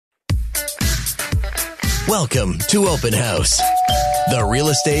Welcome to Open House, the real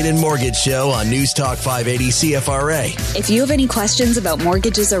estate and mortgage show on News Talk 580 CFRA. If you have any questions about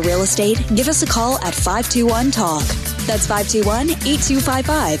mortgages or real estate, give us a call at 521-TALK. That's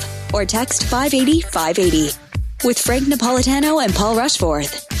 521-8255 or text 580-580. With Frank Napolitano and Paul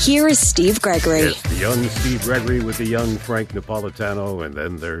Rushforth, here is Steve Gregory. Yes, the young Steve Gregory with the young Frank Napolitano, and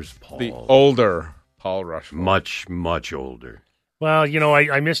then there's Paul. The older Paul Rushforth. Much, much older. Well, you know,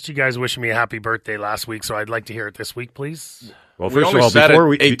 I missed you guys wishing me a happy birthday last week, so I'd like to hear it this week, please. Well, We first only of all, said before it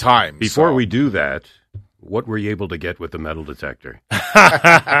we 8 times. Before we do that, what were you able to get with the metal detector?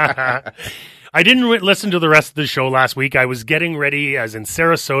 I didn't listen to the rest of the show last week. I was getting ready, as in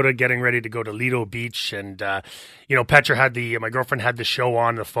Sarasota, getting ready to go to Lido Beach, and Petra had my girlfriend had the show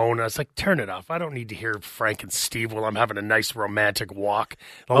on the phone. And I was like, turn it off. I don't need to hear Frank and Steve while I'm having a nice romantic walk.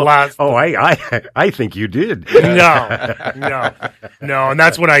 I think you did. No, and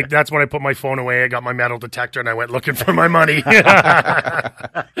that's when I put my phone away. I got my metal detector and I went looking for my money. And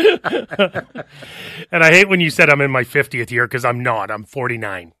I hate when you said I'm in my 50th year, because I'm not. I'm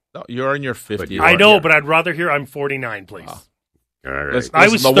 49. No, you're in your 50s. I know, but I'd rather hear I'm 49, please. Oh. All right. Listen, I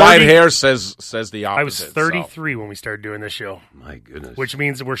was the 30 white hair says the opposite. I was 33 when we started doing this show. My goodness. Which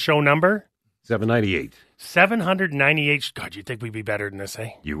means we're show number? 798. 798. God, you'd think we'd be better than this, eh?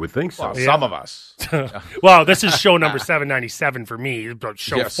 You would think so. Well, some of us. Well, this is show number 797 for me, but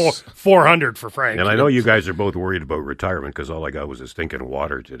show 400 for Frank. And I know you guys are both worried about retirement, because all I got was a stinking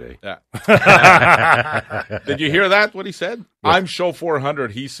water today. Yeah. Did you hear that, what he said? What? I'm show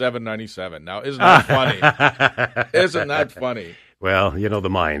 400, he's 797. Now, isn't that funny? Isn't that funny? Well, you know, the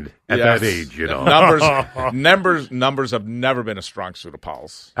mind at that age, you know. Numbers have never been a strong suit of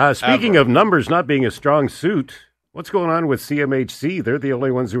Paul's. Speaking of numbers not being a strong suit, what's going on with CMHC? They're the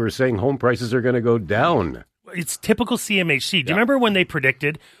only ones who are saying home prices are going to go down. It's typical CMHC. Do you remember when they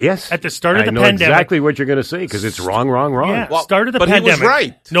predicted? Yes. At the start of the pandemic. I know exactly what you're going to say, because it's wrong. Yeah, well, start of the but pandemic. He was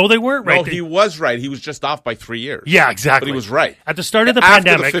right. No, they weren't right. No, he was right. He was just off by 3 years. Yeah, exactly. But he was right. At the start of the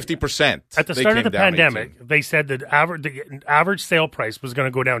pandemic. After the 50%. At the start of the pandemic, they said that the average sale price was going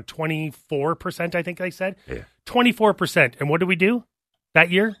to go down 24%, I think they said. Yeah. 24%. And what did we do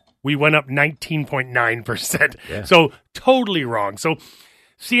that year? We went up 19.9%. Yeah. So totally wrong. So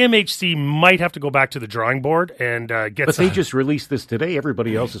CMHC might have to go back to the drawing board and get. But they just released this today.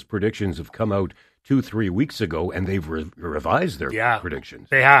 Everybody else's predictions have come out 2-3 weeks ago, and they've revised their predictions.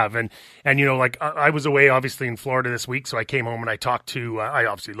 They have, and you know, like I was away obviously in Florida this week, so I came home and I talked to. I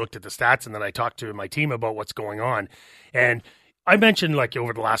obviously looked at the stats, and then I talked to my team about what's going on, and I mentioned, like,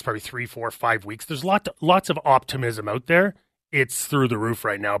 over the last probably 3, 4, 5 weeks, there's lots of optimism out there. It's through the roof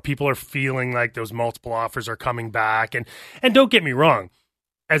right now. People are feeling like those multiple offers are coming back, and don't get me wrong.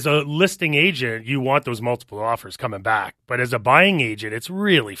 As a listing agent, you want those multiple offers coming back. But as a buying agent, it's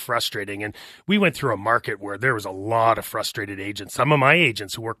really frustrating. And we went through a market where there was a lot of frustrated agents. Some of my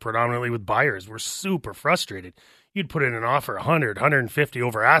agents who work predominantly with buyers were super frustrated. You'd put in an offer 100, 150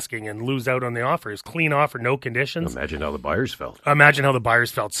 over asking and lose out on the offer. It was clean offer, no conditions. Imagine how the buyers felt.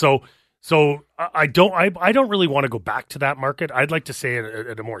 So I don't really want to go back to that market. I'd like to say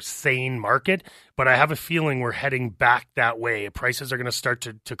at a more sane market, but I have a feeling we're heading back that way. Prices are going to start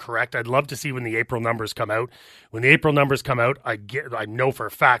to correct. I'd love to see when the April numbers come out. When the April numbers come out, I know for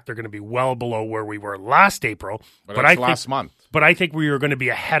a fact they're going to be well below where we were last April. But I think last month. But I think we are going to be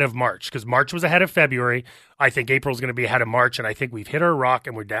ahead of March, because March was ahead of February. I think April is going to be ahead of March, and I think we've hit our rock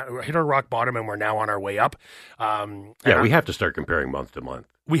and hit our rock bottom, and we're now on our way up. We have to start comparing month to month.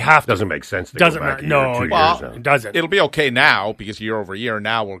 We have to. Doesn't make sense to go back a year or 2 years now. It doesn't. It'll be okay now, because year over year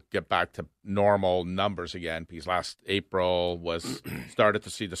now we'll get back to normal numbers again, because last April was started to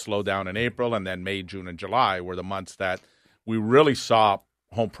see the slowdown in April, and then May, June, and July were the months that we really saw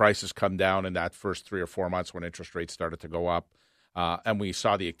home prices come down in that first 3 or 4 months when interest rates started to go up. And we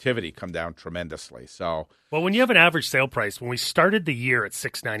saw the activity come down tremendously. So, well, when you have an average sale price, when we started the year at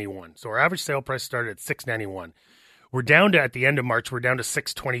 $691, so our average sale price started at $691. We're down to, at the end of March, we're down to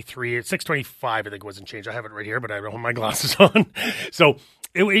 $623, $625. I think wasn't changed. I have it right here, but I don't have my glasses on. So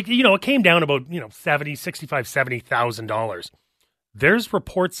it came down about $70,000. There's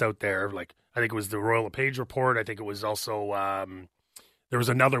reports out there, like I think it was the Royal LePage report. I think it was also there was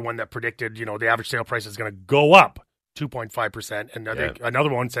another one that predicted the average sale price is going to go up 2.5%, and I think another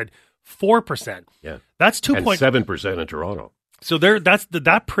one said 4%. Yeah, that's 7% in Toronto. So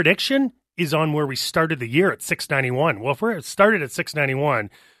that prediction is on where we started the year at 691. Well, if we're started at 691,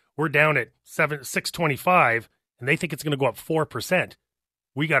 we're down at 625, and they think it's going to go up 4%.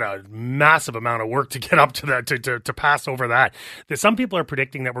 We got a massive amount of work to get up to that to pass over that. Some people are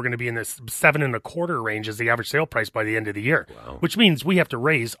predicting that we're going to be in this 7.25 range as the average sale price by the end of the year, which means we have to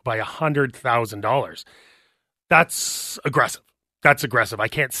raise by $100,000. That's aggressive. That's aggressive. I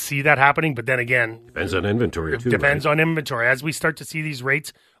can't see that happening, but then again... Depends on inventory, too. Depends on inventory. As we start to see these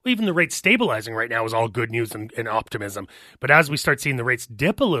rates, even the rates stabilizing right now is all good news and optimism. But as we start seeing the rates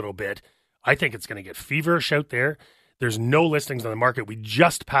dip a little bit, I think it's going to get feverish out there. There's no listings on the market. We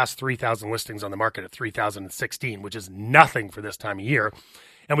just passed 3,000 listings on the market at 3,016, which is nothing for this time of year.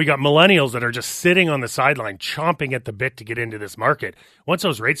 And we got millennials that are just sitting on the sideline, chomping at the bit to get into this market. Once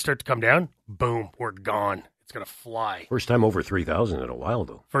those rates start to come down, boom, we're gone. It's going to fly. First time over 3,000 in a while,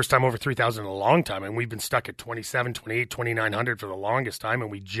 though. First time over 3,000 in a long time. And we've been stuck at 27, 28, 2,900 for the longest time. And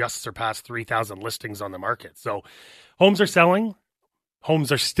we just surpassed 3,000 listings on the market. So homes are selling.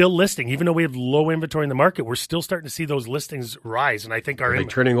 Homes are still listing. Even though we have low inventory in the market, we're still starting to see those listings rise. And I think Are they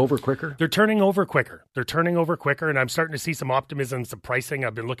turning over quicker? They're turning over quicker. And I'm starting to see some optimism, some pricing.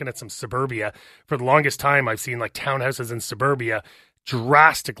 I've been looking at some suburbia. For the longest time, I've seen like townhouses in suburbia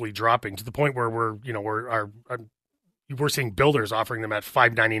drastically dropping to the point where we're seeing builders offering them at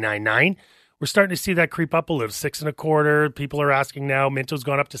 $599,900. We're starting to see that creep up a little, $625,000. People are asking now. Minto's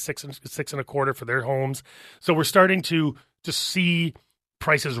gone up to $625,000 for their homes. So we're starting to see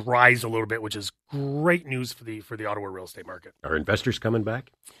prices rise a little bit, which is great news for the Ottawa real estate market. Are investors coming back?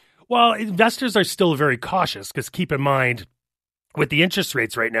 Well, investors are still very cautious because keep in mind, with the interest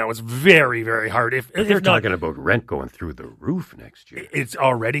rates right now, it's very, very hard. If they're talking about rent going through the roof next year. It's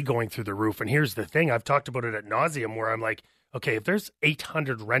already going through the roof. And here's the thing. I've talked about it ad nauseum where I'm like, okay, if there's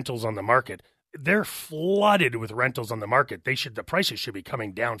 800 rentals on the market, they're flooded with rentals on the market. The prices should be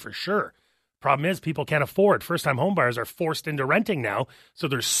coming down for sure. Problem is people can't afford. First-time homebuyers are forced into renting now. So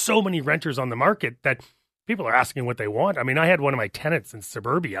there's so many renters on the market that people are asking what they want. I mean, I had one of my tenants in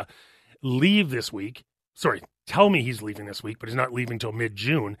suburbia leave this week. Sorry, tell me he's leaving this week, but he's not leaving till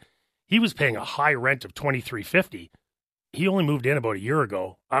mid-June. He was paying a high rent of $2,350. He only moved in about a year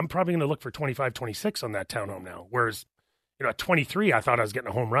ago. I'm probably going to look for $25, $26 on that townhome now. Whereas, at 23, I thought I was getting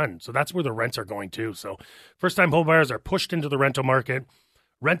a home run. So that's where the rents are going to. So first-time homebuyers are pushed into the rental market.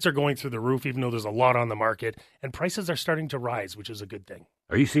 Rents are going through the roof, even though there's a lot on the market. And prices are starting to rise, which is a good thing.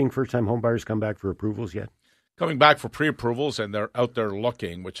 Are you seeing first-time homebuyers come back for approvals yet? Coming back for pre-approvals, and they're out there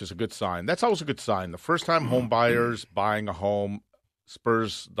looking, which is a good sign. That's always a good sign. The first-time home buyers buying a home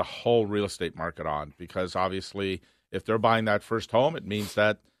spurs the whole real estate market on because, obviously, if they're buying that first home, it means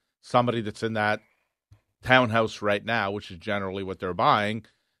that somebody that's in that townhouse right now, which is generally what they're buying,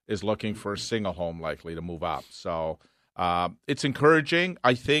 is looking for a single home likely to move up. So it's encouraging.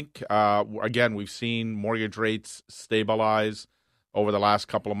 I think, again, we've seen mortgage rates stabilize over the last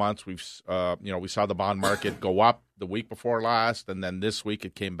couple of months. We saw the bond market go up the week before last, and then this week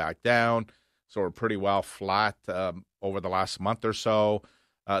it came back down. So we're pretty well flat over the last month or so.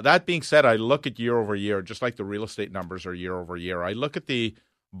 That being said, I look at year over year, just like the real estate numbers are year over year. I look at the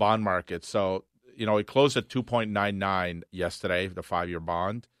bond market. So, it closed at 2.99 yesterday, the 5-year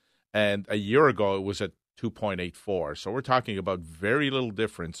bond, and a year ago it was at 2.84. So we're talking about very little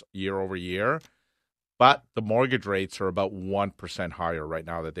difference year over year. But the mortgage rates are about 1% higher right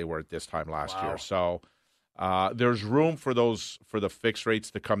now than they were at this time last year. So there's room for the fixed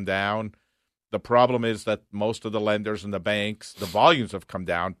rates to come down. The problem is that most of the lenders and the banks, the volumes have come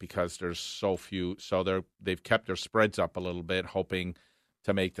down because there's so few. So they've kept their spreads up a little bit, hoping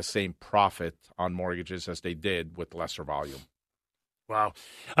to make the same profit on mortgages as they did with lesser volume. Wow.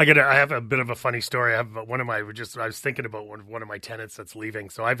 I have a bit of a funny story. I was thinking about one of my tenants that's leaving.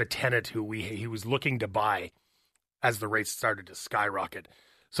 So I have a tenant who he was looking to buy as the rates started to skyrocket.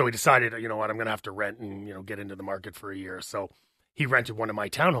 So he decided, I'm going to have to rent and, get into the market for a year. So he rented one of my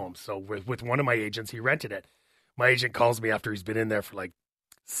townhomes. So with one of my agents, he rented it. My agent calls me after he's been in there for like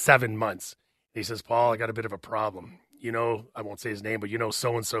 7 months. He says, Paul, I got a bit of a problem. I won't say his name, but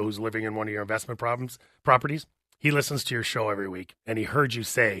so-and-so who's living in one of your investment properties. He listens to your show every week, and he heard you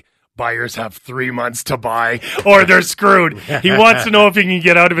say buyers have 3 months to buy or they're screwed. He wants to know if he can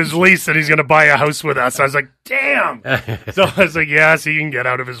get out of his lease and he's going to buy a house with us. I was like, damn. So I was like, yes, he can get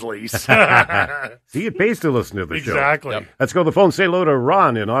out of his lease. See, it pays to listen to the show. Exactly. Yep. Let's go to the phone. Say hello to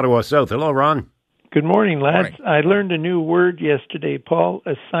Ron in Ottawa South. Hello, Ron. Good morning, lads. Morning. I learned a new word yesterday, Paul,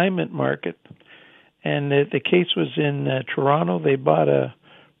 assignment market. And the case was in Toronto. They bought a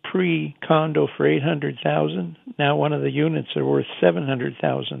pre-condo for $800,000. Now one of the units are worth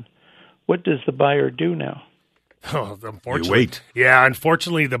 $700,000. What does the buyer do now? Oh, unfortunately, you wait. Yeah,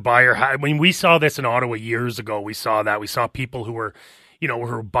 unfortunately, the buyer. We saw this in Ottawa years ago. We saw that. We saw people who were, who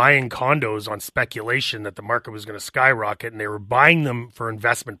were buying condos on speculation that the market was going to skyrocket, and they were buying them for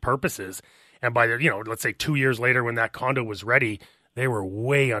investment purposes. And by let's say 2 years later, when that condo was ready, they were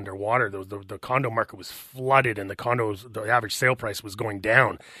way underwater. The condo market was flooded, and the average sale price was going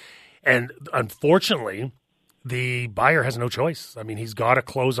down. And unfortunately, the buyer has no choice. I mean, he's got to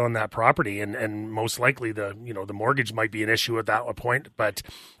close on that property, and most likely the mortgage might be an issue at that point, but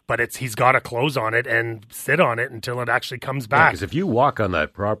he's got to close on it and sit on it until it actually comes back. Because if you walk on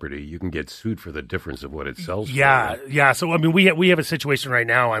that property, you can get sued for the difference of what it sells for. Yeah. So I mean, we have a situation right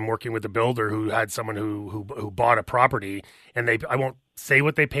now. I'm working with a builder who had someone who bought a property, and I won't say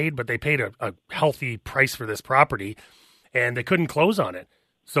what they paid, but they paid a healthy price for this property, and they couldn't close on it.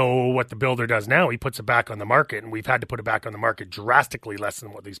 So what the builder does now, he puts it back on the market, and we've had to put it back on the market drastically less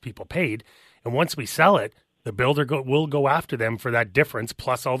than what these people paid. And once we sell it, the builder will go after them for that difference,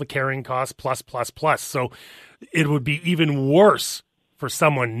 plus all the carrying costs, plus. So it would be even worse for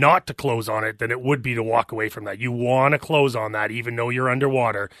someone not to close on it than it would be to walk away from that. You want to close on that, even though you're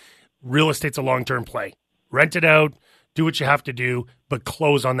underwater. Real estate's a long-term play. Rent it out, do what you have to do, but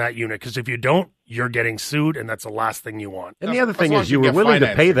close on that unit. Because if you don't, you're getting sued, and that's the last thing you want. And the other thing is you were willing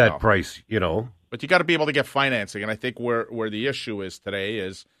to pay that price, But you got to be able to get financing. And I think where the issue is today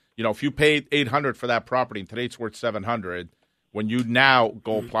is, if you paid $800 for that property and today it's worth $700, when you now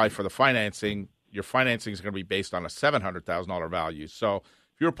go apply for the financing, your financing is going to be based on a $700,000 value. So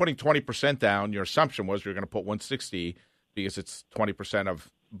if you were putting 20% down, your assumption was you're going to put $160 because it's 20% of.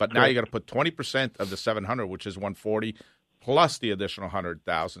 But now you got to put 20% of the $700, which is $140, plus the additional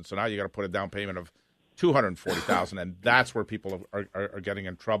 $100,000. So now you got to put a down payment of $240,000, and that's where people are getting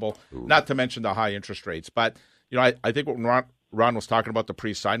in trouble. Ooh. Not to mention the high interest rates. But I think what Ron was talking about, the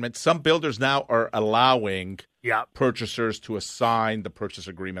pre-assignment, some builders now are allowing purchasers to assign the purchase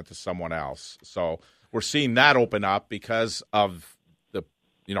agreement to someone else. So we're seeing that open up because of the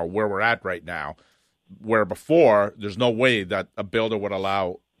where we're at right now. Where before, there's no way that a builder would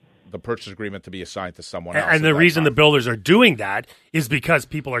allow the purchase agreement to be assigned to someone else. And the reason the builders are doing that is because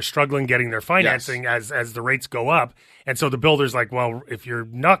people are struggling getting their financing as the rates go up. And so the builder's like, well, if you're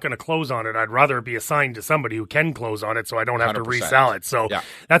not going to close on it, I'd rather it be assigned to somebody who can close on it so I don't have 100%. To resell it. So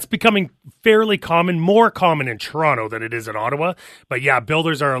that's becoming fairly common, more common in Toronto than it is in Ottawa. But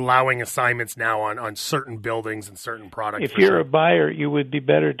builders are allowing assignments now on certain buildings and certain products. If you're a buyer, you would be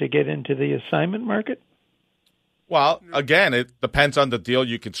better to get into the assignment market? Well, again, it depends on the deal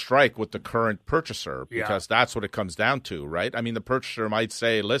you can strike with the current purchaser because that's what it comes down to, right? I mean, the purchaser might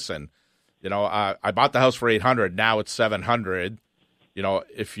say, listen, I bought the house for $800, now it's $700.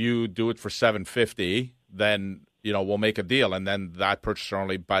 If you do it for $750, then, we'll make a deal. And then that purchaser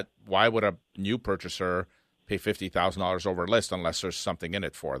only, but why would a new purchaser pay $50,000 over list unless there's something in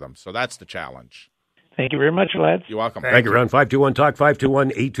it for them? So that's the challenge. Thank you very much, lads. You're welcome. Thank you, Ron. 521-TALK,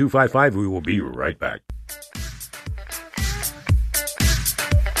 521-8255. We will be right back.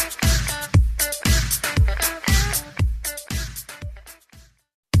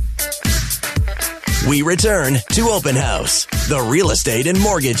 We return to Open House, the Real Estate and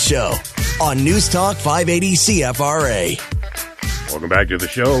Mortgage Show on News Talk 580 CFRA. Welcome back to the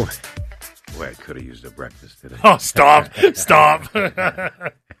show. Boy, I could have used a breakfast today. Oh, stop.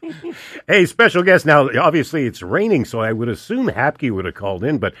 Hey, special guest. Now, obviously, it's raining, so I would assume Hapke would have called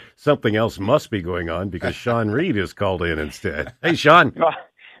in, but something else must be going on because Sean Reed has called in instead. Hey, Sean.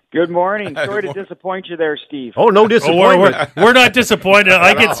 Good morning. Sorry to disappoint you there, Steve. Oh, no disappointment. We're not disappointed.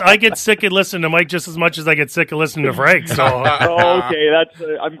 I get sick of listening to Mike just as much as I get sick of listening to Frank. So. Okay,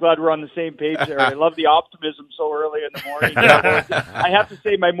 I'm glad we're on the same page there. I love the optimism so early in the morning. I have to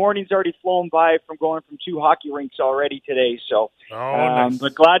say my morning's already flown by from going from 2 hockey rinks already today. So, nice.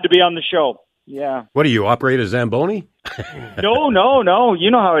 But glad to be on the show. Yeah. What do you operate a Zamboni? No.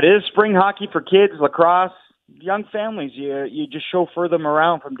 You know how it is. Spring hockey for kids, lacrosse. Young families, you just chauffeur them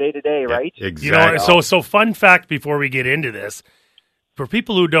around from day to day, right? Exactly. So fun fact before we get into this, for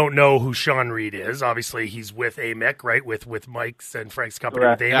people who don't know who Sean Reed is, obviously he's with AMIC, right? With Mike's and Frank's company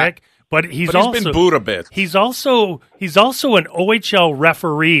with AMIC. Yeah. But he's been booed a bit. He's also an OHL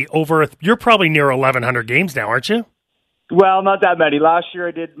referee over. You're probably near 1,100 games now, aren't you? Well, not that many. Last year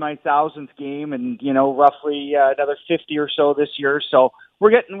I did my 1,000th game, and roughly another 50 or so this year. So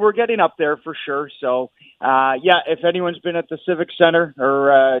we're getting up there for sure. So if anyone's been at the Civic Center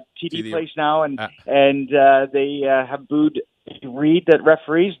or TD Place now, and they have booed Reed that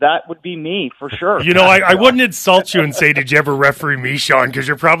referees, that would be me for sure. I wouldn't insult you and say, "Did you ever referee me, Sean?" Because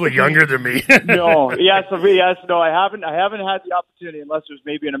you're probably younger than me. No, I haven't had the opportunity unless it was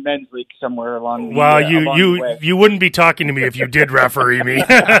maybe in a men's league somewhere along. Well, the way. You wouldn't be talking to me if you did referee me.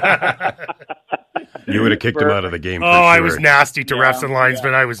 You would have kicked him out of the game. I was nasty to refs and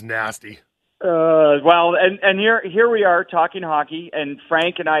linesmen. I was nasty. And here we are talking hockey, and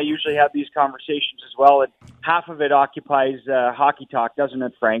Frank and I usually have these conversations as well, and half of it occupies hockey talk, doesn't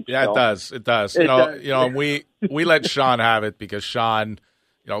it, Frank? Yeah, so. It does. We let Sean have it because Sean,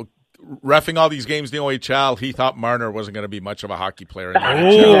 reffing all these games in the OHL, he thought Marner wasn't going to be much of a hockey player in the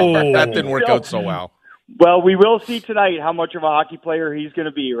NHL. That didn't work out so well. Well, we will see tonight how much of a hockey player he's going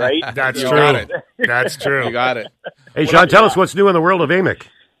to be, right? That's You true. got it. That's true. You got it. Hey, Sean, tell us what's new in the world of AMIC.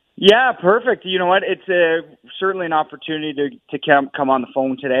 Yeah, perfect. You know what? It's certainly an opportunity to come on the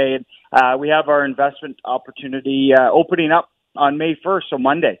phone today. And we have our investment opportunity opening up on May 1st, so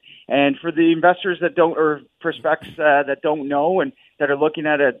Monday. And for the investors that don't, or prospects that don't know and that are looking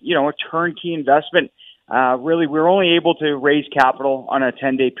at a turnkey investment, really we're only able to raise capital on a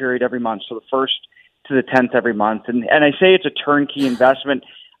 10-day period every month. So the 1st to the 10th every month. And I say it's a turnkey investment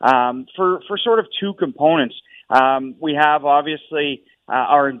for sort of two components. We have obviously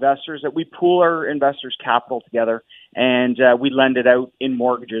our investors that we pool our investors' capital together and we lend it out in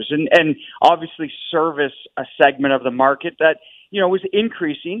mortgages and obviously service a segment of the market that, is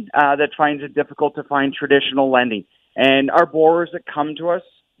increasing, that finds it difficult to find traditional lending. And our borrowers that come to us,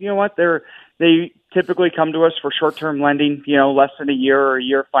 they typically come to us for short-term lending, less than a year or a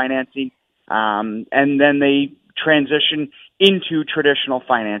year financing. And then they transition into traditional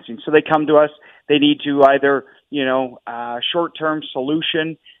financing. So they come to us, they need to either, short-term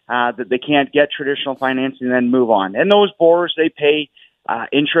solution that they can't get traditional financing and then move on. And those borrowers, they pay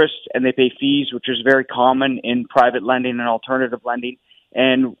interest and they pay fees, which is very common in private lending and alternative lending.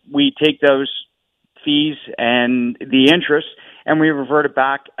 And we take those fees and the interest and we revert it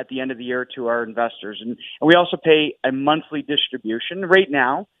back at the end of the year to our investors. And we also pay a monthly distribution. Right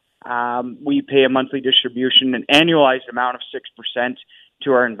now, we pay a monthly distribution, an annualized amount of 6%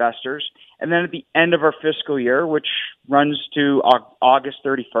 to our investors. And then at the end of our fiscal year, which runs to August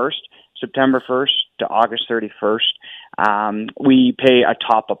 31st, September 1st to August 31st, we pay a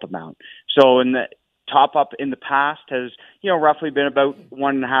top-up amount. So in the top-up in the past has, roughly been about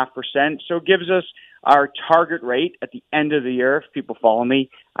 1.5%. So it gives us our target rate at the end of the year, if people follow me,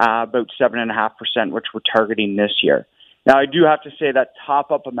 about 7.5%, which we're targeting this year. Now, I do have to say that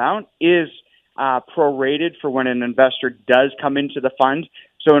top-up amount is prorated for when an investor does come into the fund.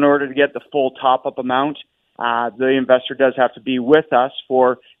 So in order to get the full top-up amount, the investor does have to be with us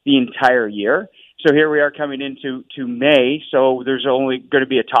for the entire year. So here we are coming into May, so there's only going to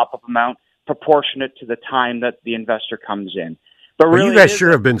be a top-up amount proportionate to the time that the investor comes in. But really, you guys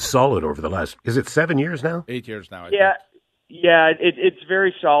sure have been solid over the last, is it 7 years now? 8 years now, I Yeah, think. yeah, it's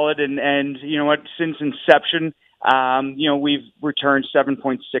very solid, and you know what, since inception, we've returned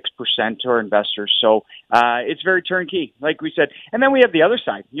 7.6% to our investors. So it's very turnkey, like we said. And then we have the other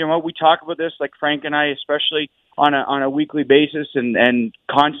side. We talk about this, like Frank and I, especially on a weekly basis and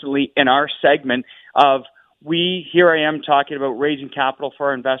constantly in our segment of here I am talking about raising capital for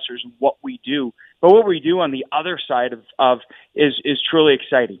our investors and what we do. But what we do on the other side of is truly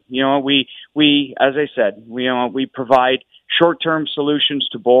exciting. We as I said, we provide short-term solutions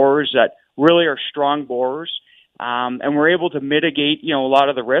to borrowers that really are strong borrowers. And we're able to mitigate, a lot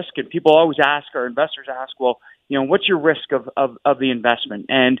of the risk. And people always ask, our investors ask, well, what's your risk of the investment?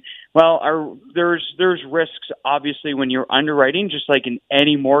 And well, there's risks obviously when you're underwriting, just like in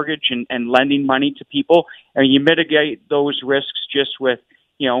any mortgage and lending money to people, and you mitigate those risks just with,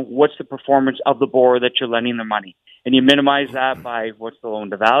 what's the performance of the borrower that you're lending the money, and you minimize that by what's the loan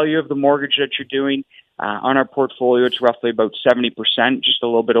to value of the mortgage that you're doing. On our portfolio, it's roughly about 70%, just a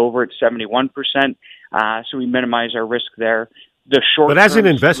little bit over at 71%. So we minimize our risk there. But as an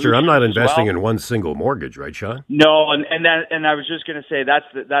investor, I'm not investing in one single mortgage, right, Sean? No, and I was just going to say that's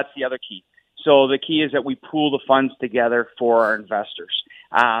the other key. So the key is that we pool the funds together for our investors,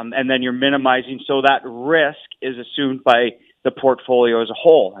 and then you're minimizing. So that risk is assumed by the portfolio as a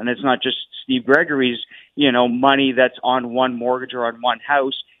whole, and it's not just Steve Gregory's, money that's on one mortgage or on one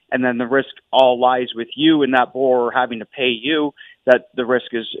house. And then the risk all lies with you and that borrower having to pay you, that the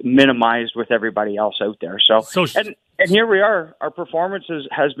risk is minimized with everybody else out there. And here we are. Our performance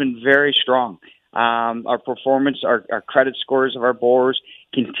has been very strong. Our performance, our credit scores of our borrowers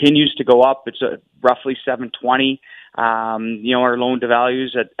continues to go up. It's roughly 720. Our loan to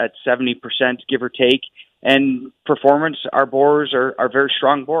values at 70%, give or take. And performance, our borrowers are very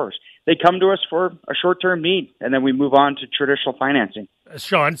strong borrowers. They come to us for a short-term need, and then we move on to traditional financing.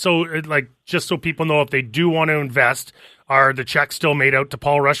 Sean, so just so people know, if they do want to invest, are the checks still made out to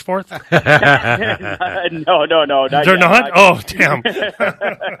Paul Rushforth? No. They're not? Oh, damn.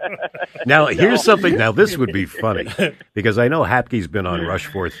 Now, here's something. Now, this would be funny, because I know Hapke's been on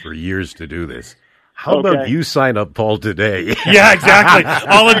Rushforth for years to do this. How about you sign up, Paul, today? Yeah, exactly.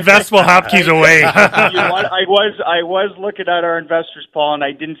 I'll invest while Hapke's away. I was looking at our investors, Paul, and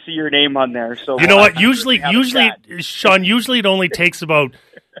I didn't see your name on there. So you know what? Usually, Sean, it only takes about,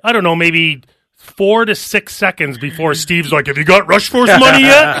 I don't know, maybe 4 to 6 seconds before Steve's like, "Have you got Rushforth's money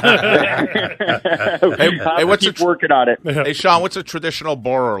yet?" hey, keep working on it. Hey, Sean, what's a traditional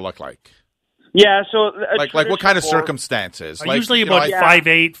borrower look like? Yeah, so Like what kind of circumstances? Like, usually about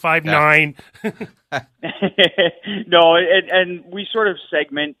 5'8", 5'9". No, and we sort of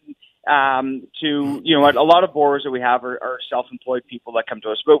segment to, a lot of borrowers that we have are self-employed people that come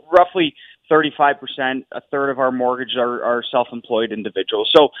to us, but roughly 35%, a third of our mortgage are self-employed individuals.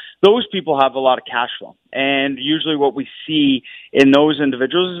 So those people have a lot of cash flow. And usually what we see in those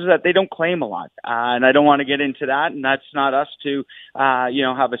individuals is that they don't claim a lot. And I don't want to get into that, and that's not us to,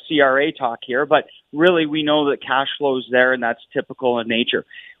 have a CRA talk here, but really we know that cash flow is there, and that's typical in nature.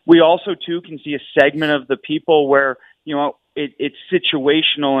 We also, too, can see a segment of the people where, it's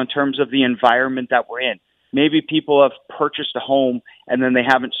situational in terms of the environment that we're in. Maybe people have purchased a home and then they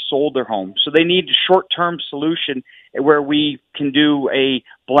haven't sold their home. So they need a short-term solution where we can do a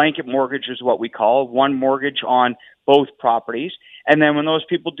blanket mortgage is what we call, one mortgage on both properties. And then when those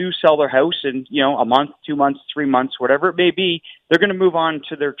people do sell their house in, a month, 2 months, 3 months, whatever it may be, they're going to move on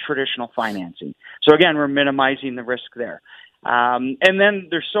to their traditional financing. So again, we're minimizing the risk there. And then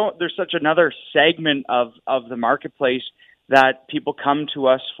there's such another segment of the marketplace that people come to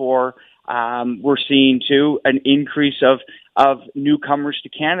us for. We're seeing too an increase of newcomers to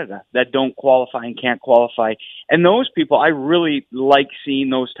Canada that don't qualify and can't qualify. And those people, I really like seeing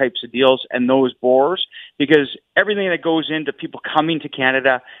those types of deals and those borrowers, because everything that goes into people coming to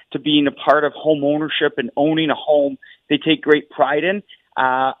Canada to being a part of home ownership and owning a home, they take great pride in.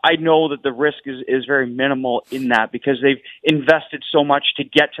 I know that the risk is very minimal in that, because they've invested so much to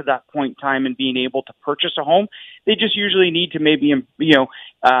get to that point in time and being able to purchase a home. They just usually need to maybe,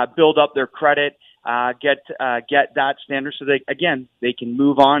 build up their credit, get that standard so they can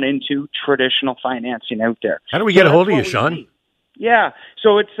move on into traditional financing out there. How do we get a hold of you, Sean? Yeah,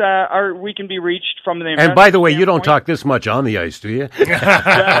 so it's we can be reached from the. And by the way, you don't talk this much on the ice, do you?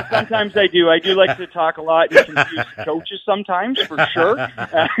 Well, sometimes I do. I do like to talk a lot and confuse coaches sometimes, for sure.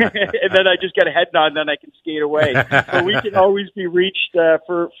 And then I just get a head nod, and then I can skate away. But we can always be reached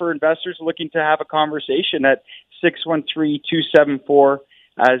for investors looking to have a conversation at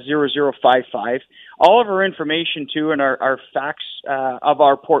 613-274-0055. All of our information, too, and our facts of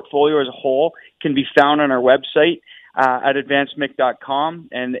our portfolio as a whole can be found on our website. At advancedmic.com,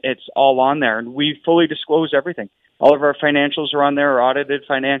 and it's all on there. And we fully disclose everything. All of our financials are on there, our audited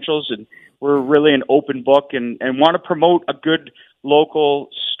financials, and we're really an open book and want to promote a good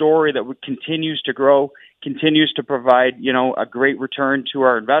local story that continues to grow, continues to provide, a great return to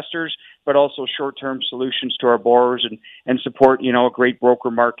our investors, but also short-term solutions to our borrowers and support, a great broker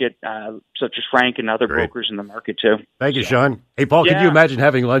market such as Frank and other brokers in the market too. Thank you, Sean. Hey, Paul, could you imagine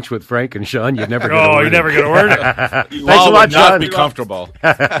having lunch with Frank and Sean? You'd never get a word. You're never going to word it. Thanks a lot, Sean. Be comfortable.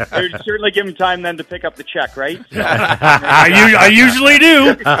 They'd certainly give him time then to pick up the check, right? I usually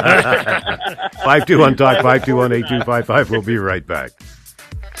do. 521-TALK, 521-8255. We'll be right back.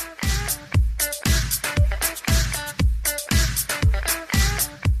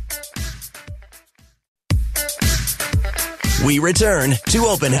 We return to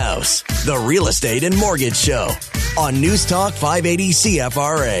Open House, the real estate and mortgage show on News Talk 580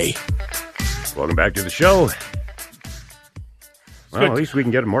 CFRA. Welcome back to the show. Well, at least we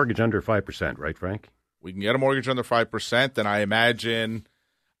can get a mortgage under 5%, right, Frank? We can get a mortgage under 5%, and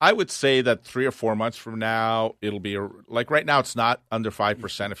I would say that 3 or 4 months from now, it'll be like right now, it's not under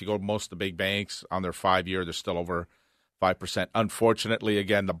 5%. If you go to most of the big banks on their 5-year, they're still over 5%. Unfortunately,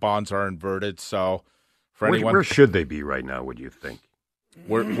 again, the bonds are inverted, so. Where should they be right now, would you think?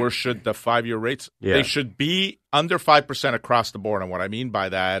 Where should the 5-year rates? Yeah. They should be under 5% across the board. And what I mean by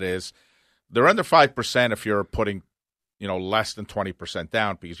that is they're under 5% if you're putting, less than 20%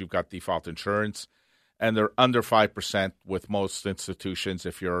 down because you've got default insurance. And they're under 5% with most institutions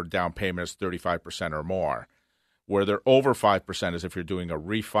if your down payment is 35% or more. Where they're over 5% is if you're doing a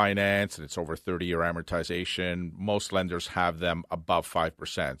refinance and it's over 30-year amortization. Most lenders have them above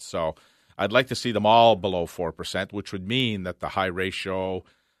 5%. So I'd like to see them all below 4%, which would mean that the high ratio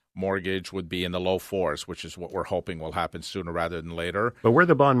mortgage would be in the low 4s, which is what we're hoping will happen sooner rather than later. But where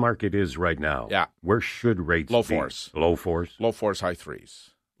the bond market is right now, where should rates low be? 4s. Low 4s? Low 4s, high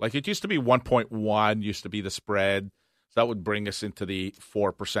 3s. Like it used to be 1.1 used to be the spread. So that would bring us into the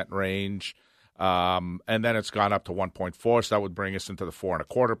 4% range. And then it's gone up to 1.4, so that would bring us into the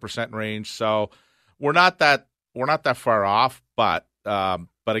 4.25% range. So we're not that far off, but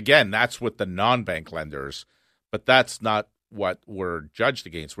again, that's with the non-bank lenders. But that's not what we're judged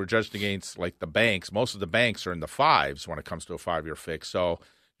against. We're judged against like the banks. Most of the banks are in the 5s when it comes to a 5-year fix. So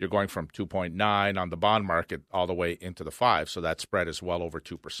you're going from 2.9 on the bond market all the way into the 5. So that spread is well over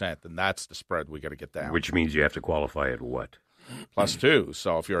 2%, and that's the spread we got to get down. Which means you have to qualify at what? +2.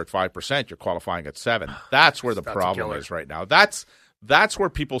 So if you're at 5%, you're qualifying at 7. That's where the problem is right now. That's where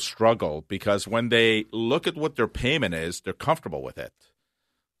people struggle, because when they look at what their payment is, they're comfortable with it.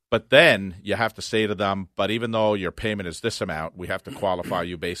 But then you have to say to them, but even though your payment is this amount, we have to qualify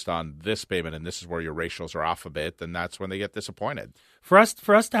you based on this payment, and this is where your ratios are off a bit, and that's when they get disappointed. For us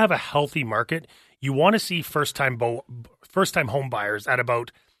to have a healthy market, you want to see first-time home buyers at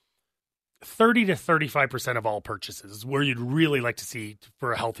about 30 to 35% of all purchases is where you'd really like to see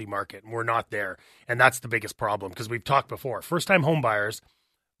for a healthy market, and we're not there. And that's the biggest problem, because we've talked before. First-time home buyers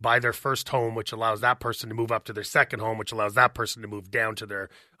buy their first home, which allows that person to move up to their second home, which allows that person to move down to their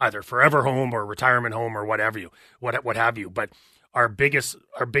either forever home or retirement home or what have you. But our biggest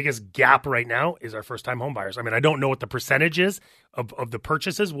gap right now is our first-time home buyers. I mean, I don't know what the percentage is of the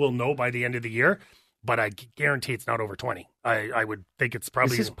purchases. We'll know by the end of the year, but I guarantee it's not over 20. I would think it's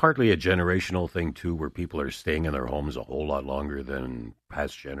probably... Is this partly a generational thing, too, where people are staying in their homes a whole lot longer than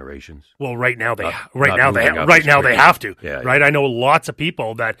past generations? Well, right now they have to. Yeah, right? yeah. I know lots of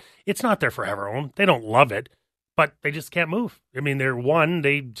people that it's not their forever home. They don't love it, but they just can't move. I mean,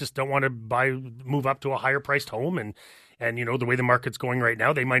 they just don't want to move up to a higher priced home, and the way the market's going right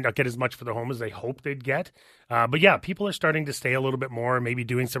now, they might not get as much for the home as they hope they'd get. But yeah, people are starting to stay a little bit more, maybe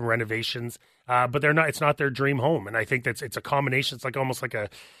doing some renovations, but it's not their dream home. And I think it's a combination. It's almost like a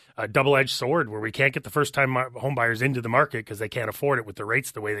double-edged sword, where we can't get the first-time home buyers into the market because they can't afford it with the rates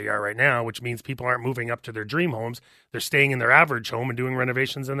the way they are right now, which means people aren't moving up to their dream homes. They're staying in their average home and doing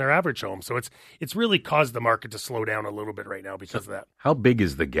renovations in their average home. So it's really caused the market to slow down a little bit right now because of that. How big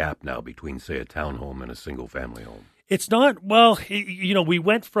is the gap now between, say, a townhome and a single-family home? It's not, well, we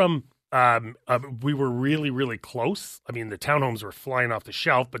went from, we were really, really close. I mean, the townhomes were flying off the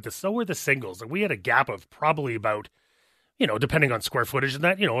shelf, but so were the singles. And we had a gap of probably about, depending on square footage and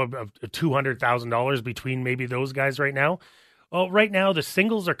that, $200,000 between maybe those guys right now. Well, right now, the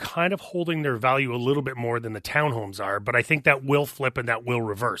singles are kind of holding their value a little bit more than the townhomes are, but I think that will flip and that will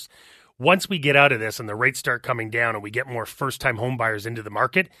reverse. Once we get out of this and the rates start coming down and we get more first-time home buyers into the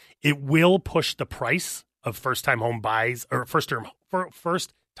market, it will push the price of first-time home buys or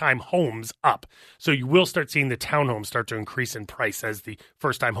first-time homes up. So you will start seeing the townhomes start to increase in price as the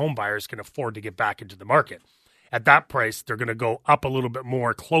first-time home buyers can afford to get back into the market. At that price, they're going to go up a little bit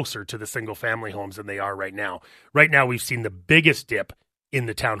more closer to the single-family homes than they are right now. Right now, we've seen the biggest dip in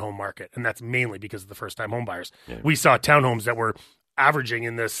the townhome market, and that's mainly because of the first-time home buyers. Yeah. We saw townhomes that were averaging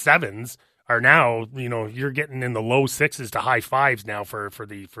in the 7s are now, you're getting in the low 6s to high 5s now for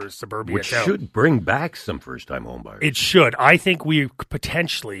suburbia. Which town. Should bring back some first-time home buyers. It should. I think we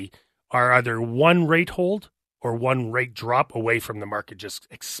potentially are either one rate hold or one rate drop away from the market just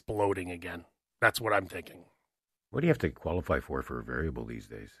exploding again. That's what I'm thinking. What do you have to qualify for a variable these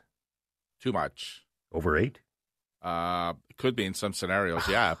days? Too much. Over 8? It could be in some scenarios,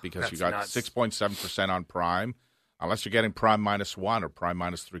 yeah, because you got 6.7% on prime. Unless you're getting prime -1 or prime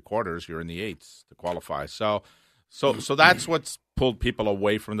 -3/4, you're in the 8s to qualify. So that's what's pulled people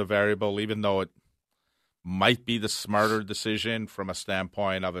away from the variable, even though it might be the smarter decision from a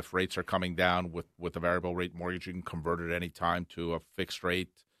standpoint of if rates are coming down with a variable rate mortgage, you can convert it any time to a fixed rate.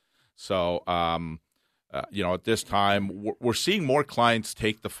 So, at this time, we're seeing more clients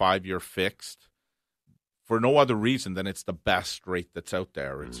take the 5-year fixed for no other reason than it's the best rate that's out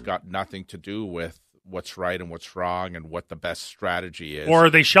there. It's got nothing to do with what's right and what's wrong and what the best strategy is. Or are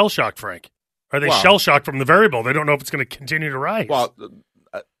they shell-shocked, Frank? Are they shell-shocked from the variable? They don't know if it's going to continue to rise. Well,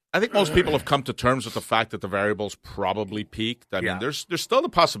 I think most people have come to terms with the fact that the variable's probably peaked. I mean, there's still the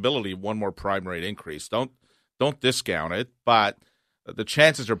possibility of one more prime rate increase. Don't discount it, but the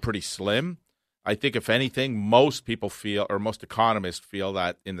chances are pretty slim. I think, if anything, most people feel, or most economists feel,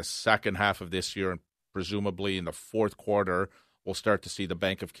 that in the second half of this year and presumably in the fourth quarter, we'll start to see the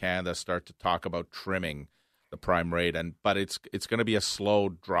Bank of Canada start to talk about trimming the prime rate, but it's going to be a slow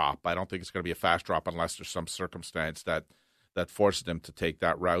drop. I don't think it's going to be a fast drop unless there's some circumstance that forces them to take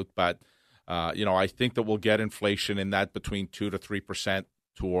that route. But I think that we'll get inflation in that between 2 to 3%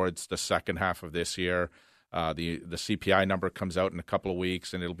 towards the second half of this year. The CPI number comes out in a couple of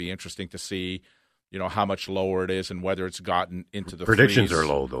weeks, and it'll be interesting to see how much lower it is and whether it's gotten into the predictions 3s. Are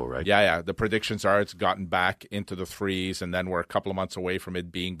low, though, right? Yeah. The predictions are it's gotten back into the 3s, and then we're a couple of months away from it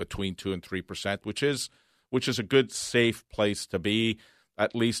being between 2 and 3%, which is a good, safe place to be.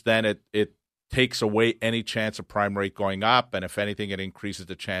 At least then it takes away any chance of prime rate going up, and if anything, it increases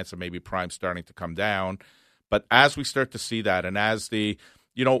the chance of maybe prime starting to come down. But as we start to see that, and as the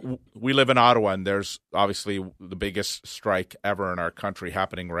we live in Ottawa, and there's obviously the biggest strike ever in our country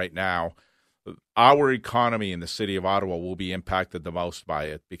happening right now. Our economy in the city of Ottawa will be impacted the most by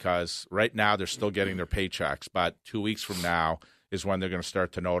it because right now they're still getting their paychecks, but 2 weeks from now is when they're going to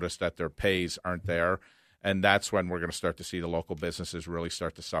start to notice that their pays aren't there, and that's when we're going to start to see the local businesses really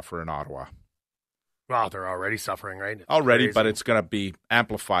start to suffer in Ottawa. Well, they're already suffering, right? It's already, crazy. But it's going to be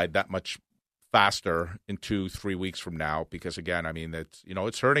amplified that much faster in 2-3 weeks from now because, again, I mean,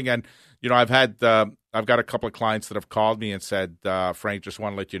 it's hurting. And, I've got a couple of clients that have called me and said, Frank, just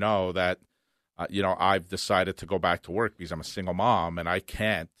want to let you know that I've decided to go back to work because I'm a single mom and I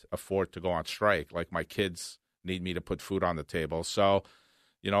can't afford to go on strike. Like my kids need me to put food on the table. So,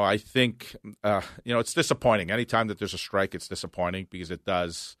 I think, it's disappointing. Anytime that there's a strike, it's disappointing because it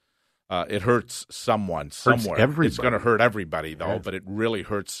does, it hurts someone somewhere. Everybody. It's going to hurt everybody though, but it really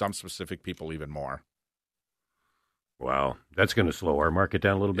hurts some specific people even more. Wow, that's going to slow our market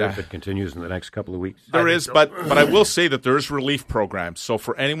down a little bit if it continues in the next couple of weeks. There is, but I will say that there is relief programs. So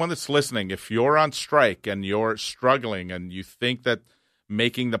for anyone that's listening, if you're on strike and you're struggling and you think that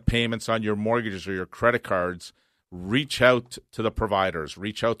making the payments on your mortgages or your credit cards, reach out to the providers,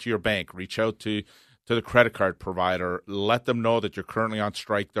 reach out to your bank, reach out to the credit card provider, let them know that you're currently on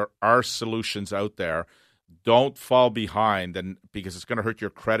strike. There are solutions out there. Don't fall behind, and because it's going to hurt your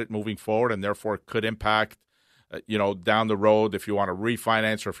credit moving forward, and therefore it could impact down the road, if you want to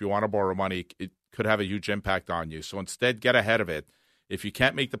refinance or if you want to borrow money, it could have a huge impact on you. So instead, get ahead of it. If you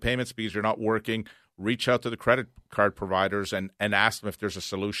can't make the payments because you're not working, reach out to the credit card providers and ask them if there's a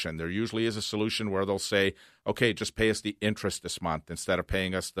solution. There usually is a solution where they'll say, okay, just pay us the interest this month. Instead of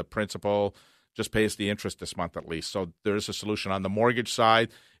paying us the principal, just pay us the interest this month at least. So there is a solution. On the mortgage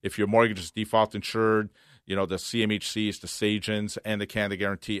side, if your mortgage is default insured, the CMHCs, the Sagents, and the Canada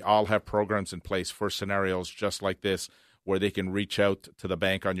Guarantee all have programs in place for scenarios just like this where they can reach out to the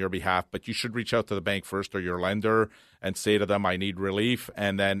bank on your behalf. But you should reach out to the bank first or your lender and say to them, I need relief.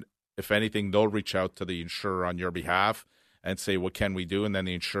 And then, if anything, they'll reach out to the insurer on your behalf and say, what can we do? And then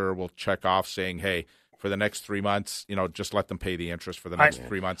the insurer will check off saying, hey, for the next 3 months, just let them pay the interest for the next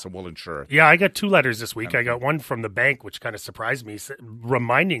 3 months and we'll insure it. Yeah, I got 2 letters this week. I got one from the bank, which kind of surprised me,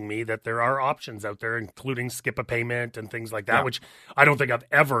 reminding me that there are options out there, including skip a payment and things like that, which I don't think I've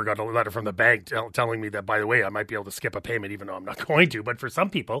ever got a letter from the bank telling me that, by the way, I might be able to skip a payment, even though I'm not going to. But for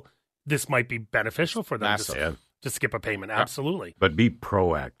some people, this might be beneficial for them to skip a payment. Absolutely. But be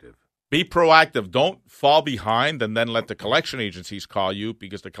proactive. Be proactive. Don't fall behind and then let the collection agencies call you,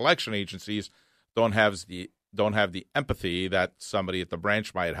 because the collection agencies don't have the empathy that somebody at the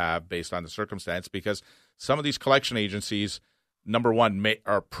branch might have based on the circumstance, because some of these collection agencies, number one,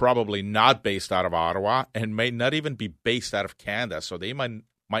 are probably not based out of Ottawa and may not even be based out of Canada, so they might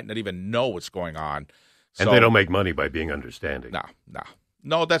not even know what's going on. And they don't make money by being understanding.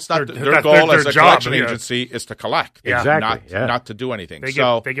 No, that's not their goal as a collection agency is to collect. Exactly. Not to do anything. They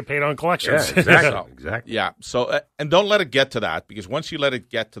get paid on collections. Yeah, exactly. Exactly. Yeah. So, and don't let it get to that, because once you let it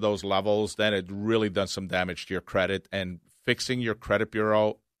get to those levels, then it really does some damage to your credit. And fixing your credit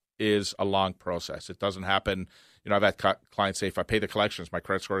bureau is a long process. It doesn't happen. I've had clients say, if I pay the collections, my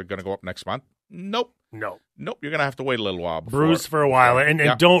credit score is going to go up next month. Nope. You're going to have to wait a little while. Bruise for a while, and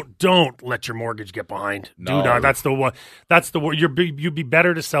don't let your mortgage get behind. No. Do not. That's the one. That's the one. You'd be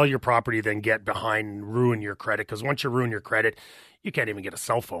better to sell your property than get behind and ruin your credit. Because once you ruin your credit, you can't even get a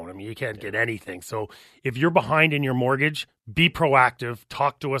cell phone. I mean, you can't get anything. So if you're behind in your mortgage, be proactive.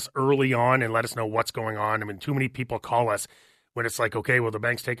 Talk to us early on and let us know what's going on. I mean, too many people call us when it's like, okay, well, the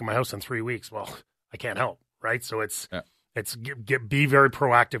bank's taking my house in 3 weeks. Well, I can't help, right? So it's. Yeah. Be very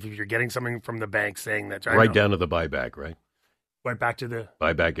proactive if you're getting something from the bank saying that. Right down to the buyback, right? Right back to the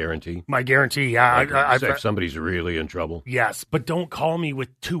buyback guarantee. My guarantee, yeah. If somebody's really in trouble, yes, but don't call me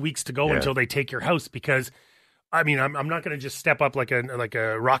with 2 weeks to go until they take your house, because, I mean, I'm not going to just step up like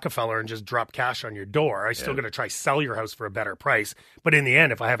a Rockefeller and just drop cash on your door. I'm still going to try sell your house for a better price, but in the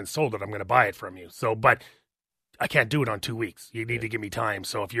end, if I haven't sold it, I'm going to buy it from you. So, but I can't do it on 2 weeks. You need to give me time.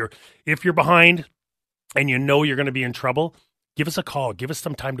 So if you're behind and you're going to be in trouble, give us a call. Give us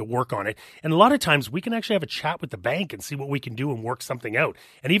some time to work on it. And a lot of times we can actually have a chat with the bank and see what we can do and work something out.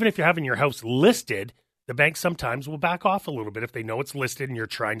 And even if you're having your house listed, the bank sometimes will back off a little bit if they know it's listed and you're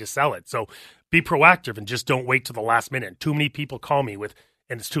trying to sell it. So be proactive and just don't wait to the last minute. Too many people call me and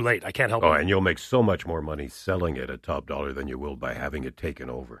it's too late. I can't help it. Oh, and you'll make so much more money selling it at top dollar than you will by having it taken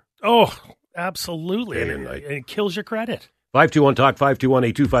over. Oh, absolutely. And it kills your credit. 521-TALK,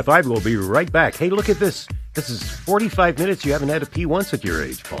 521-8255. We'll be right back. Hey, look at this. This is 45 minutes. You haven't had a pee once at your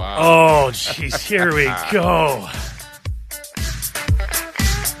age, Paul. Wow. Oh, jeez. Here we go.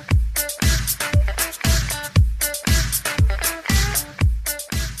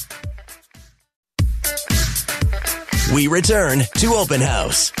 We return to Open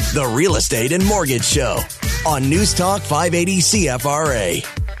House, the Real Estate and Mortgage Show on News Talk 580 CFRA.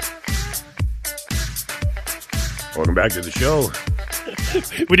 Welcome back to the show.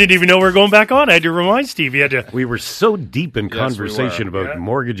 We didn't even know we were going back on. I had to remind Steve. You had to. We were so deep in Yes, conversation we were. about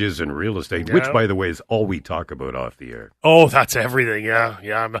mortgages and real estate, Yeah. which, by the way, is all we talk about off the air. Oh, that's everything.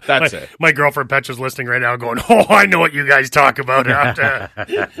 Yeah. That's it. My girlfriend Petra's listening right now, going, "Oh, I know what you guys talk about."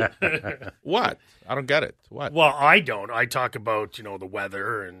 What? I don't get it. What? Well, I don't. I talk about the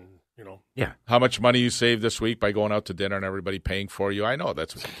weather and Yeah. How much money you saved this week by going out to dinner and everybody paying for you? I know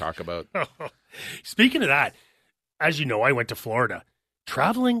that's what you talk about. Speaking of that, as you know, I went to Florida.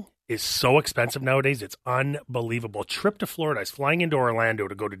 Traveling is so expensive nowadays. It's unbelievable. Trip to Florida. I was flying into Orlando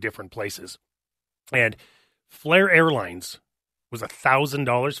to go to different places. And Flair Airlines was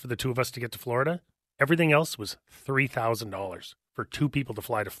 $1,000 for the two of us to get to Florida. Everything else was $3,000 for two people to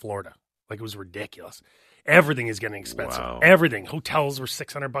fly to Florida. Like, it was ridiculous. Everything is getting expensive. Wow. Everything. Hotels were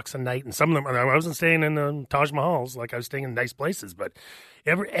 $600 a night, and some of them. I wasn't staying in Taj Mahals. Like, I was staying in nice places, but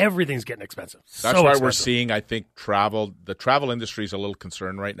everything's getting expensive. That's So why expensive. we're seeing, I think, the travel industry is a little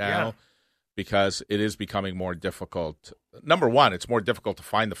concerned right now because it is becoming more difficult. Number one, it's more difficult to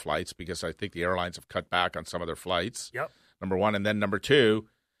find the flights because I think the airlines have cut back on some of their flights. Yep. Number one. And then number two,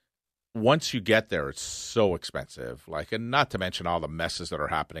 once you get there, it's so expensive. And not to mention all the messes that are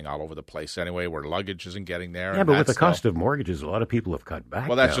happening all over the place anyway, where luggage isn't getting there. Yeah, and but with the that's cost of mortgages, a lot of people have cut back.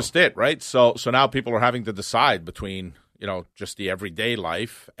 Well, that's now. just it, right? So now people are having to decide between, just the everyday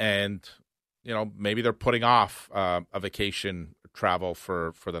life and, maybe they're putting off a vacation travel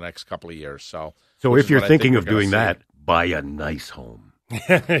for the next couple of years. So if you're thinking of we're gonna doing see. that, buy a nice home.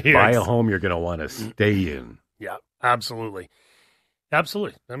 Yes. Buy a home you're going to want to stay in. Yeah, absolutely.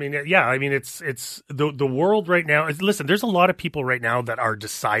 Absolutely. I mean, it's the world right now. Listen, there's a lot of people right now that are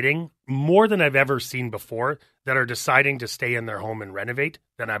deciding more than I've ever seen before that are deciding to stay in their home and renovate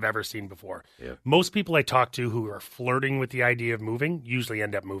than I've ever seen before. Yeah. Most people I talk to who are flirting with the idea of moving usually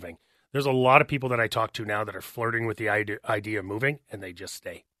end up moving. There's a lot of people that I talk to now that are flirting with the idea of moving and they just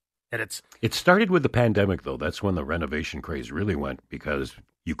stay. And It started with the pandemic, though. That's when the renovation craze really went because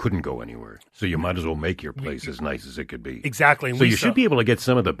you couldn't go anywhere. So you might as well make your place as nice as it could be. exactly. And So we you saw- should be able to get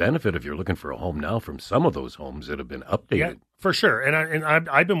some of the benefit if you're looking for a home now from some of those homes that have been updated. Yeah, for sure. And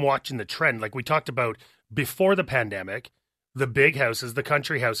I've been watching the trend. Like we talked about before the pandemic, the big houses, the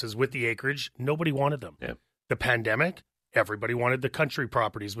country houses with the acreage, nobody wanted them. Yeah. The pandemic, everybody wanted the country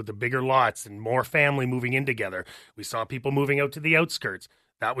properties with the bigger lots and more family moving in together. We saw people moving out to the outskirts.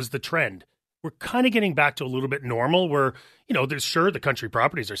 That was the trend. We're kind of getting back to a little bit normal where, there's the country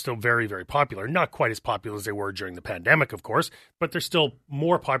properties are still very, very popular. Not quite as popular as they were during the pandemic, of course, but they're still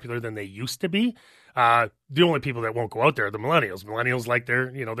more popular than they used to be. The only people that won't go out there are the millennials. Millennials like their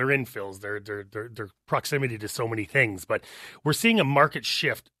infills, their proximity to so many things. But we're seeing a market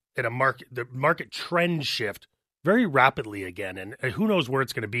shift and the market trend shift very rapidly again. And who knows where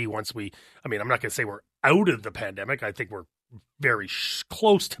it's going to be once I'm not going to say we're out of the pandemic. I think we're very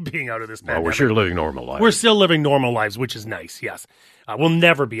close to being out of this pandemic. Well, we're sure living normal lives. We're still living normal lives, which is nice, yes. We'll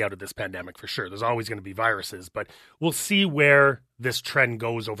never be out of this pandemic for sure. There's always going to be viruses, but we'll see where this trend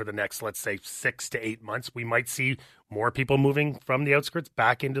goes over the next, let's say, 6 to 8 months. We might see more people moving from the outskirts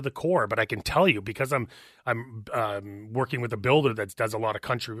back into the core, but I can tell you, because I'm working with a builder that does a lot of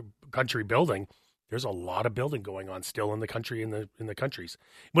country building, there's a lot of building going on still in the country, in the countries.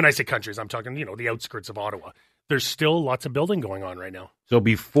 When I say countries, I'm talking, the outskirts of Ottawa. There's still lots of building going on right now. So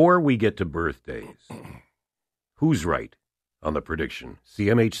before we get to birthdays, who's right on the prediction?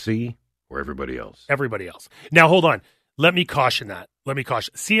 CMHC or everybody else? Everybody else. Now, hold on. Let me caution that.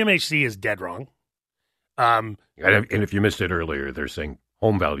 CMHC is dead wrong. And if you missed it earlier, they're saying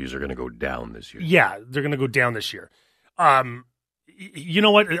home values are going to go down this year. Yeah, they're going to go down this year. You know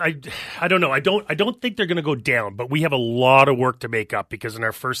what? I don't know. I don't think they're going to go down, but we have a lot of work to make up because in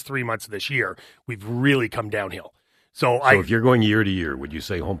our first 3 months of this year, we've really come downhill. So if you're going year to year, would you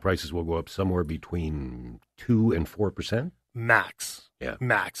say home prices will go up somewhere between 2% and 4%? Max. Yeah.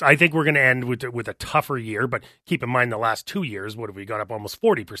 Max. I think we're going to end with a tougher year, but keep in mind the last 2 years, what have we got up almost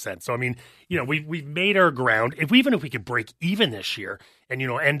 40%? So, I mean, we've made our ground. Even if we could break even this year and,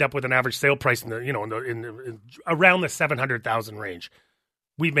 end up with an average sale price in around the 700,000 range,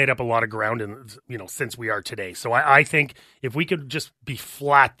 we've made up a lot of ground since we are today. So I think if we could just be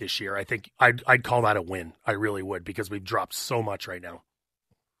flat this year, I think I'd call that a win. I really would, because we've dropped so much right now.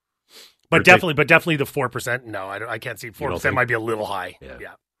 But definitely the 4%. No, I can't see 4%. Might be a little high. Yeah.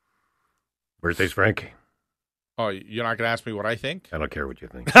 Yeah. Birthdays, Frank? Oh, you're not going to ask me what I think? I don't care what you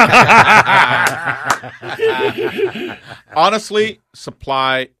think. Honestly,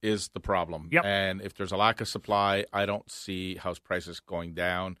 supply is the problem. Yep. And if there's a lack of supply, I don't see house prices going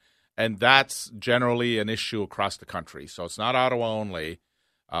down. And that's generally an issue across the country. So it's not Ottawa only,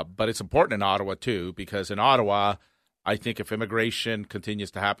 but it's important in Ottawa too, because in Ottawa, I think if immigration continues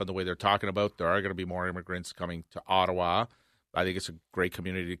to happen the way they're talking about, there are going to be more immigrants coming to Ottawa. I think it's a great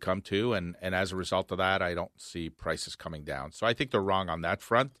community to come to, and as a result of that, I don't see prices coming down. So I think they're wrong on that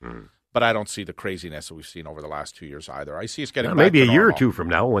front, but I don't see the craziness that we've seen over the last 2 years either. I see it's getting back maybe to a year or normal. two from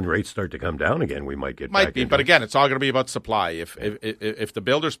now, when rates start to come down again, we might get back into But it. again, it's all going to be about supply. If the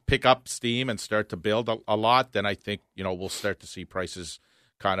builders pick up steam and start to build a lot, then I think we'll start to see prices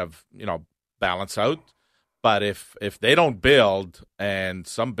kind of balance out. But if they don't build, and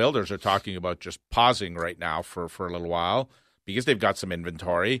some builders are talking about just pausing right now for a little while, because they've got some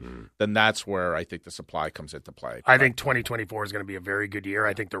inventory, then that's where I think the supply comes into play. I think 2024 is going to be a very good year.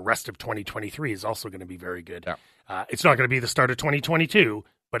 I think the rest of 2023 is also going to be very good. Yeah. It's not going to be the start of 2022,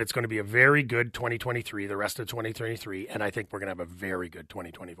 but it's going to be a very good 2023, the rest of 2023, and I think we're going to have a very good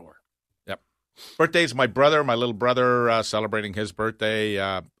 2024. Yep. Birthday's my little brother, celebrating his birthday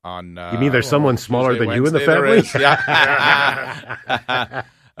on. You mean there's someone smaller Tuesday, than you in the Wednesday, family? there is.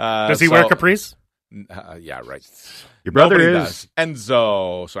 Yeah. Does he wear capris? Yeah, right. Your brother Nobody is does.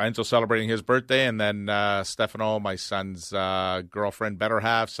 Enzo. So Enzo's celebrating his birthday, and then Stefano, my son's girlfriend, better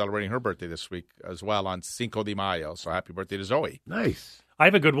half, celebrating her birthday this week as well on Cinco de Mayo. So happy birthday to Zoe. nice. I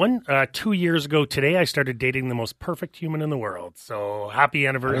have a good one. 2 years ago today, I started dating the most perfect human in the world. So happy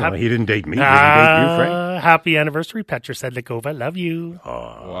anniversary. He didn't date me. Did he date you, Frank? Happy anniversary, Petra Sedlikova. Love you.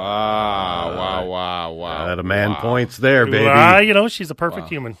 Wow. The man points there, baby. She's a perfect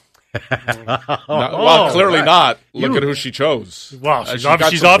human. Well, clearly not. Look at who she chose. Well, She she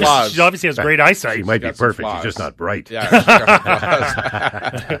obviously has great eyesight. She might be got some perfect. flaws. She's just not bright. Yeah, she's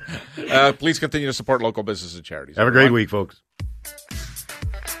got some flaws. Please continue to support local businesses and charities. Have a great week, folks.